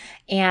husband.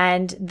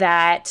 And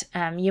that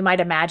you might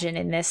imagine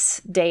in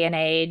this day and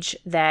age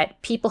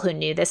that people who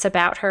knew this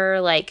about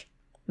her, like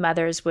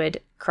mothers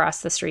would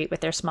cross the street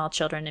with their small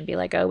children and be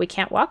like, oh, we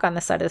can't walk on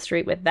the side of the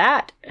street with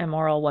that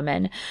immoral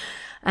woman.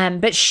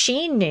 But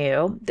she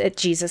knew that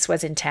Jesus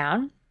was in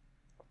town,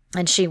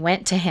 and she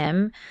went to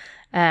him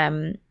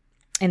in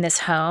this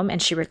home,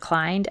 and she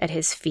reclined at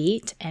his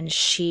feet, and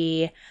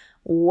she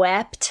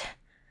wept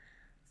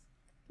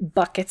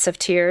buckets of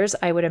tears,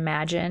 I would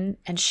imagine,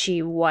 and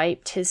she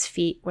wiped his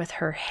feet with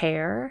her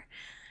hair,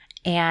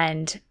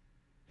 and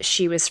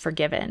she was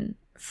forgiven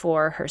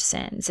for her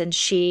sins. And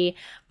she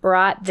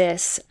brought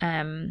this,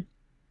 I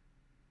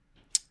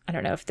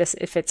don't know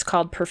if it's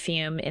called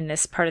perfume in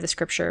this part of the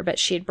scripture, but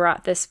she had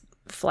brought this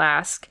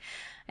flask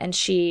and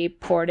she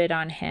poured it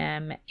on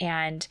him.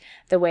 And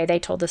the way they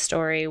told the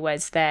story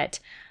was that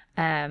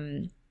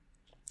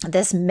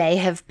this may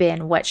have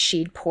been what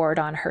she'd poured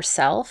on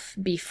herself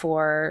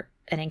before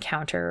an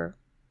encounter,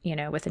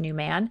 with a new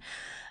man.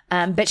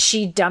 But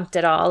she dumped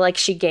it all, like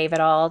she gave it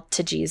all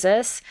to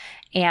Jesus,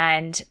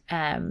 and,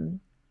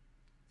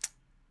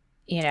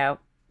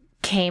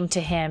 came to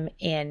him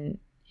in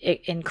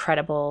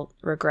incredible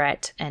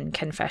regret and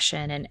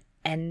confession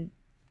and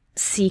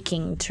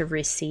seeking to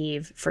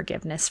receive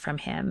forgiveness from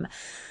him.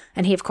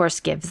 And he, of course,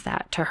 gives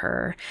that to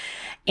her.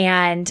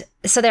 And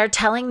so they're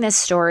telling this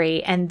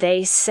story, and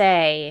they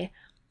say,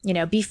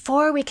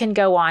 before we can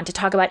go on to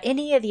talk about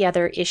any of the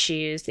other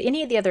issues,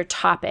 any of the other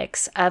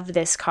topics of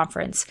this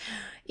conference,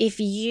 if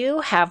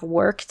you have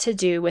work to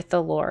do with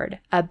the Lord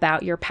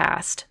about your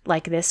past,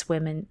 like this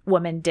woman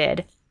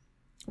did,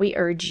 we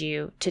urge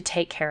you to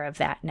take care of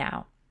that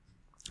now.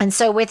 And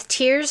so with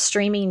tears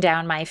streaming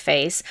down my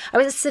face, I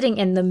was sitting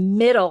in the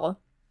middle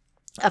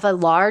of a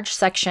large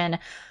section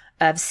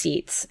of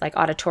seats, like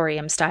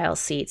auditorium style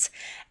seats.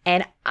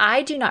 And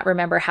I do not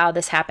remember how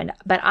this happened,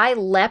 but I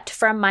leapt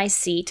from my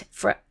seat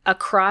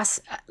across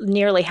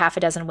nearly half a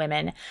dozen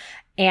women.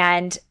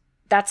 And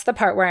that's the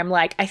part where I'm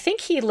like, I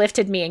think he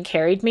lifted me and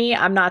carried me.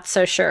 I'm not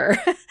so sure.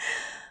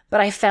 But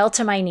I fell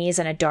to my knees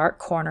in a dark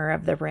corner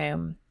of the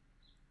room.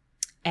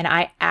 And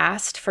I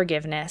asked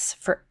forgiveness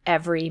for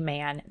every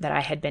man that I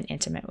had been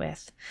intimate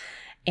with.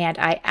 And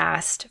I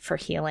asked for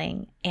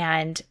healing.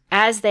 And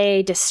as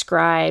they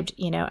described,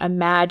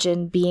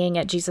 imagine being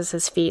at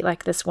Jesus's feet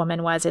like this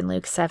woman was in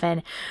Luke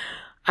 7,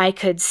 I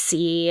could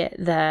see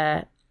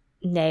the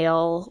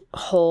nail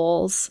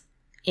holes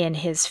in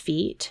his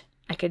feet.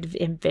 I could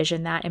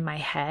envision that in my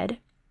head.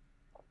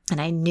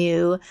 And I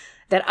knew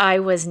that I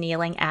was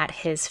kneeling at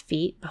his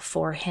feet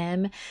before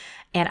him.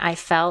 And I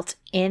felt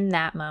in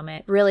that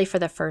moment, really for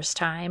the first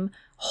time,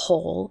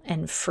 whole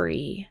and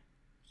free,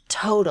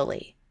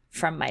 totally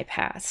from my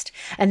past.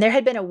 And there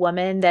had been a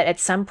woman that at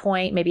some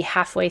point, maybe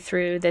halfway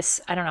through this,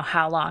 I don't know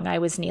how long, I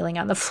was kneeling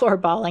on the floor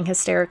bawling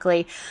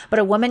hysterically, but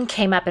a woman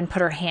came up and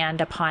put her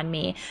hand upon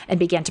me and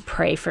began to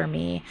pray for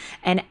me.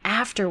 And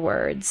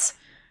afterwards,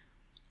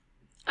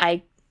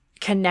 I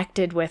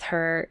connected with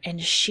her,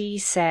 and she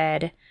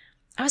said,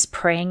 I was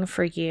praying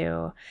for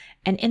you.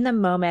 And in the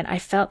moment, I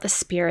felt the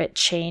Spirit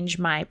change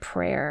my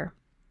prayer,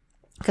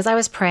 because I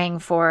was praying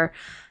for,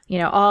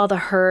 all the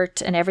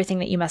hurt and everything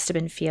that you must have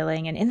been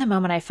feeling. And in the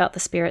moment, I felt the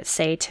Spirit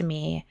say to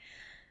me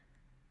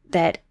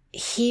that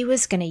he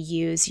was going to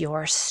use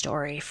your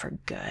story for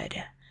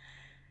good.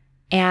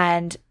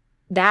 And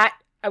that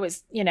I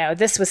was,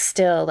 this was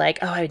still like,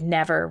 oh, I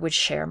never would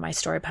share my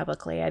story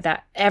publicly.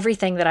 That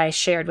everything that I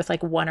shared with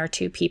like one or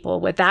two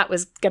people, that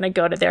was going to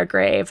go to their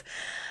grave.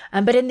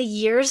 But in the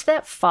years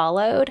that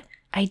followed,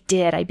 I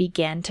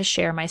began to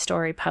share my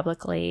story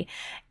publicly,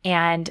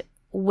 and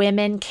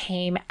women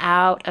came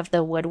out of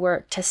the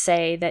woodwork to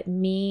say that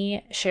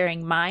me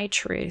sharing my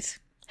truth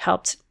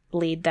helped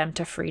lead them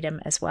to freedom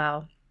as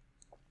well.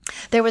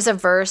 There was a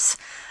verse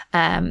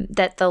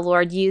that the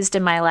Lord used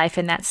in my life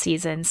in that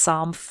season,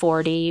 Psalm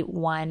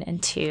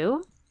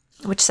 41:2,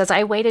 which says,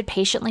 I waited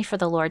patiently for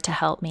the Lord to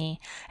help me,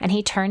 and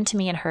he turned to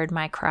me and heard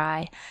my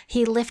cry.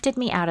 He lifted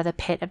me out of the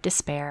pit of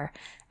despair,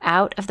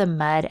 out of the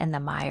mud and the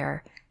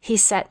mire. He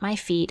set my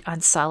feet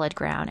on solid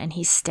ground, and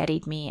he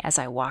steadied me as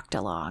I walked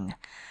along.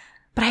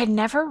 But I had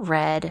never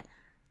read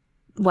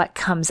what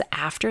comes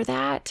after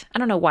that. I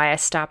don't know why I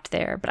stopped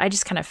there, but I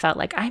just kind of felt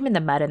like I'm in the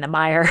mud and the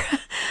mire,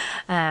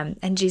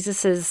 and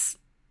Jesus is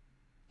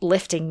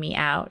lifting me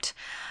out.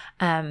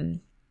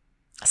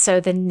 So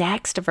the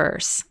next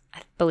verse, I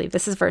believe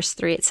this is verse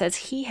 3, it says,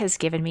 he has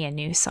given me a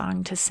new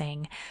song to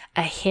sing,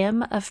 a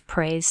hymn of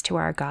praise to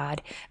our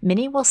God.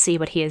 Many will see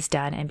what he has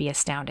done and be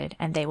astounded,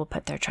 and they will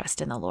put their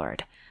trust in the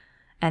Lord.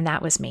 And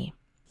that was me.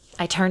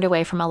 I turned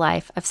away from a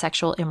life of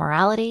sexual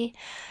immorality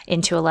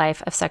into a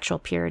life of sexual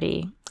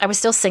purity. I was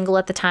still single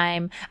at the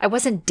time. I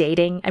wasn't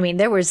dating. I mean,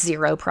 there were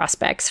zero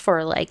prospects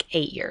for like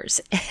 8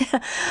 years.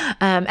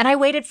 And I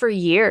waited for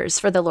years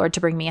for the Lord to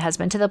bring me a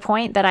husband, to the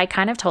point that I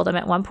kind of told him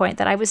at one point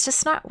that I was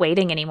just not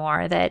waiting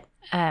anymore, that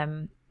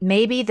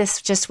maybe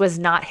this just was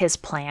not his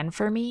plan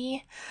for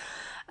me.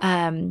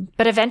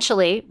 But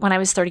eventually, when I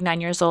was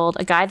 39 years old,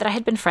 a guy that I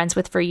had been friends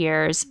with for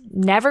years,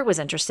 never was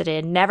interested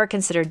in, never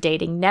considered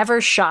dating, never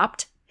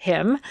shopped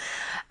him.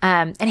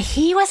 And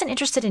he wasn't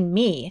interested in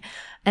me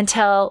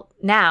until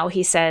now.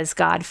 He says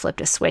God flipped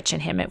a switch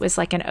in him. It was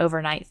like an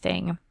overnight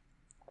thing.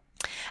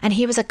 And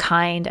he was a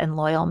kind and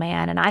loyal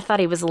man. And I thought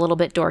he was a little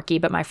bit dorky,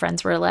 but my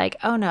friends were like,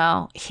 oh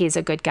no, he's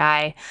a good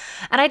guy.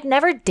 And I'd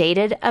never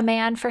dated a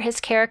man for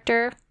his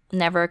character.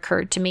 Never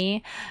occurred to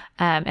me.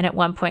 And at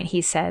one point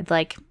he said,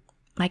 like,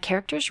 my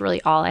character is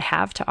really all I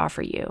have to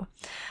offer you.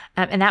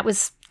 And that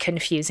was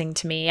confusing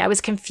to me. I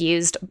was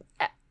confused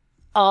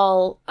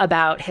all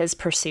about his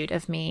pursuit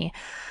of me.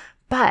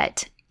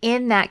 But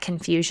in that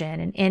confusion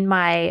and in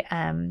my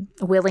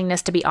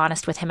willingness to be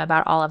honest with him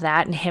about all of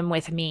that, and him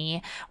with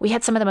me, we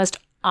had some of the most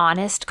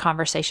honest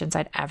conversations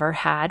I'd ever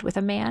had with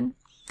a man.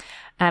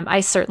 I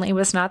certainly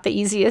was not the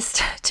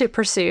easiest to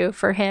pursue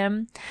for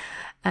him,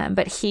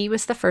 but he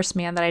was the first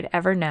man that I'd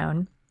ever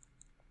known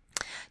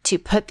to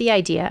put the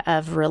idea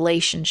of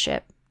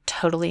relationship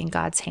totally in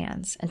God's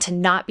hands and to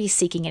not be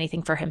seeking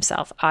anything for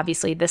himself.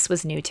 Obviously, this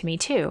was new to me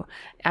too.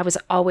 I was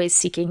always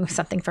seeking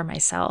something for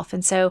myself.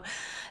 And so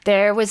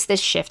there was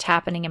this shift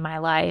happening in my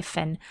life.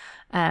 And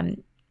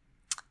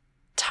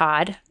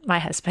Todd, my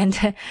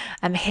husband,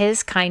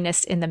 his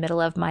kindness in the middle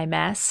of my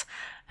mess,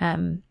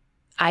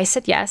 I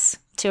said yes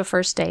to a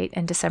first date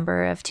in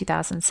December of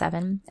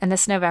 2007. And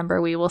this November,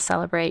 we will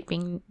celebrate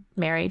being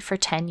married for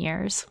 10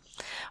 years.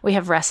 We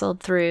have wrestled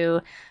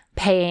through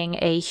paying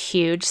a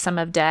huge sum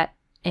of debt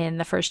in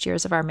the first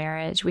years of our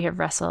marriage. We have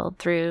wrestled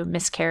through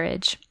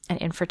miscarriage and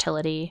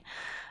infertility,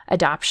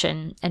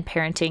 adoption, and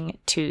parenting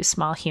two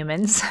small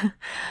humans.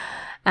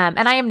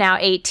 And I am now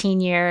 18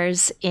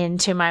 years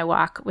into my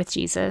walk with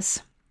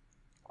Jesus.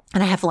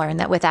 And I have learned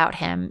that without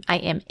him, I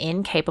am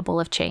incapable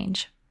of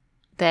change,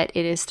 that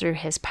it is through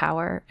his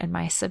power and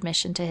my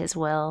submission to his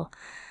will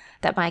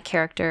that my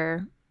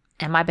character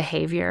and my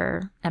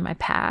behavior and my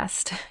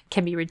past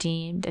can be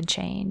redeemed and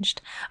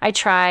changed. I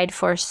tried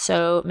for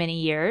so many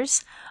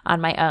years on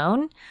my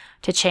own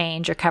to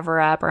change or cover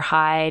up or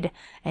hide,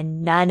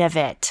 and none of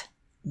it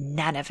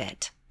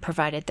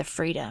provided the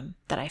freedom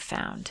that I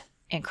found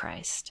in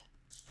Christ.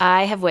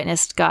 I have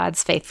witnessed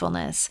God's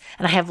faithfulness,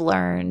 and I have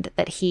learned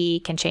that he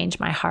can change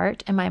my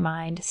heart and my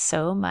mind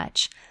so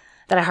much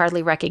that I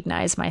hardly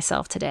recognize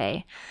myself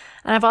today.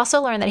 And I've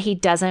also learned that he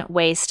doesn't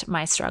waste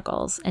my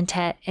struggles.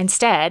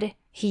 Instead,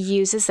 he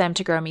uses them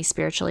to grow me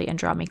spiritually and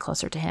draw me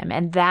closer to him.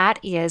 And that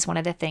is one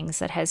of the things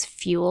that has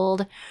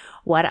fueled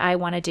what I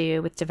want to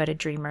do with Devoted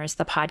Dreamers,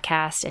 the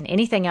podcast, and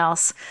anything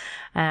else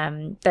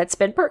that's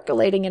been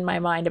percolating in my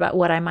mind about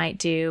what I might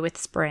do with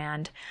this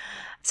brand.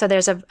 So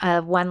there's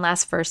a one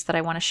last verse that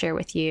I want to share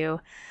with you.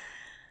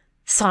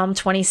 Psalm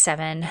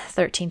 27,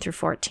 13 through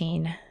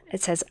 14.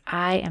 It says,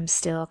 I am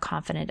still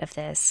confident of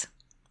this.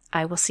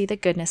 I will see the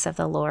goodness of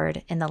the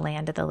Lord in the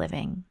land of the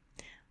living.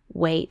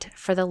 Wait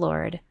for the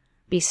Lord.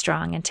 Be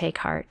strong and take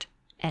heart,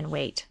 and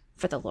wait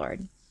for the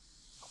Lord.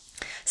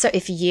 So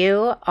if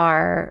you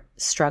are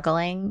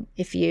struggling,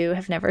 if you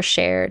have never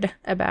shared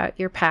about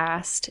your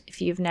past,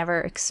 if you've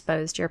never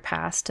exposed your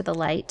past to the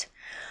light,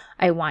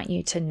 I want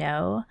you to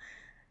know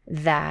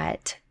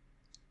that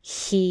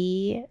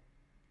he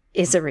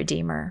is a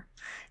redeemer,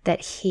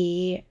 that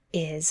he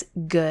is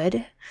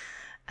good,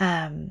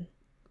 and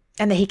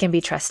that he can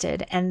be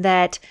trusted, and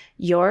that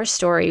your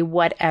story,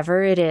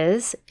 whatever it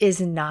is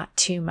not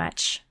too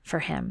much for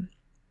him.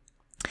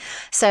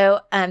 So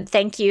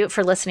thank you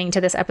for listening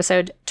to this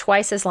episode,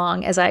 twice as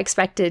long as I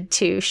expected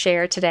to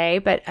share today,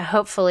 but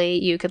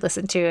hopefully you could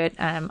listen to it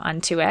on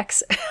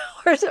 2x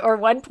or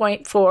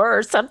 1.4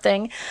 or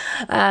something.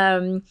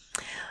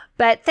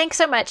 But thanks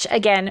so much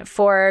again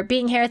for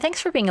being here. Thanks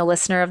for being a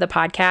listener of the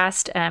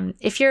podcast.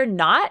 If you're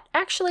not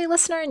actually a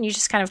listener and you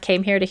just kind of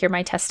came here to hear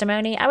my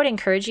testimony, I would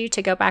encourage you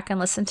to go back and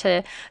listen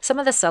to some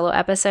of the solo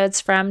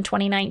episodes from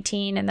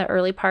 2019 and the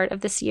early part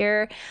of this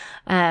year.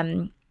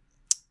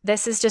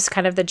 This is just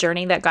kind of the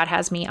journey that God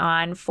has me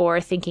on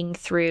for thinking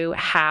through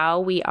how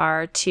we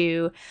are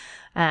to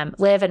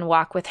live and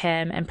walk with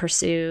him and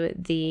pursue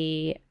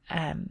the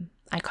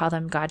I call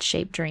them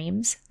God-shaped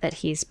dreams that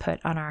he's put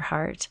on our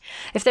heart.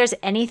 If there's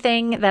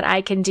anything that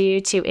I can do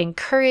to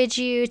encourage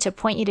you, to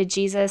point you to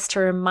Jesus, to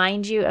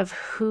remind you of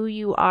who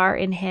you are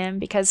in him,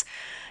 because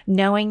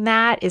knowing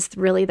that is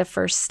really the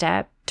first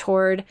step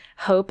toward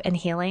hope and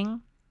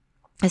healing,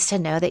 is to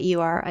know that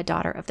you are a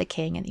daughter of the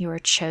King and you are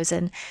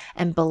chosen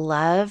and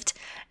beloved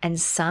and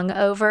sung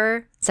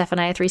over.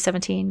 Zephaniah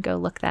 3:17, go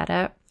look that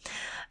up.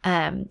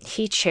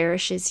 He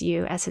cherishes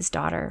you as his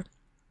daughter.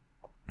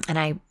 And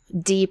I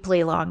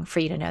deeply long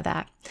for you to know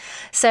that.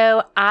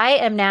 So I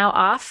am now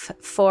off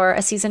for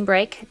a season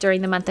break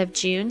during the month of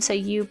June. So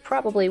you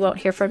probably won't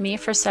hear from me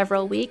for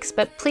several weeks,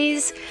 but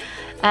please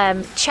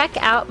check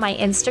out my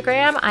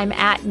Instagram. I'm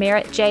at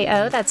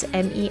MerrittJO. That's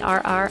MERRITTJO.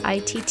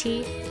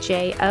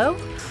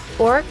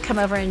 Or come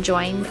over and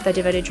join the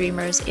Devoted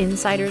Dreamers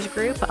Insiders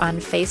group on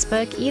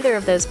Facebook, either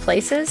of those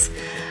places.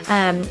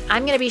 I'm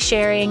going to be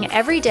sharing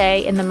every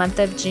day in the month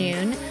of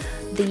June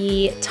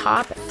the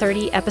top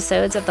 30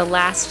 episodes of the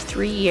last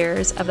 3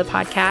 years of the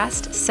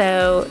podcast.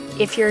 So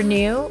if you're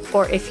new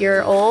or if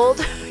you're old,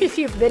 if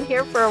you've been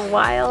here for a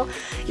while,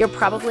 you're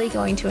probably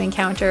going to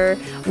encounter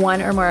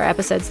one or more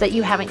episodes that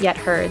you haven't yet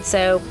heard.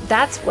 So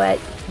that's what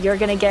you're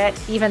going to get,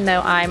 even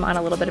though I'm on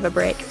a little bit of a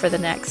break for the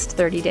next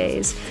 30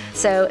 days.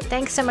 So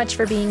thanks so much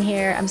for being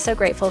here. I'm so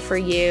grateful for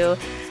you,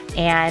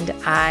 and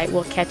I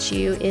will catch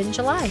you in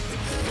July.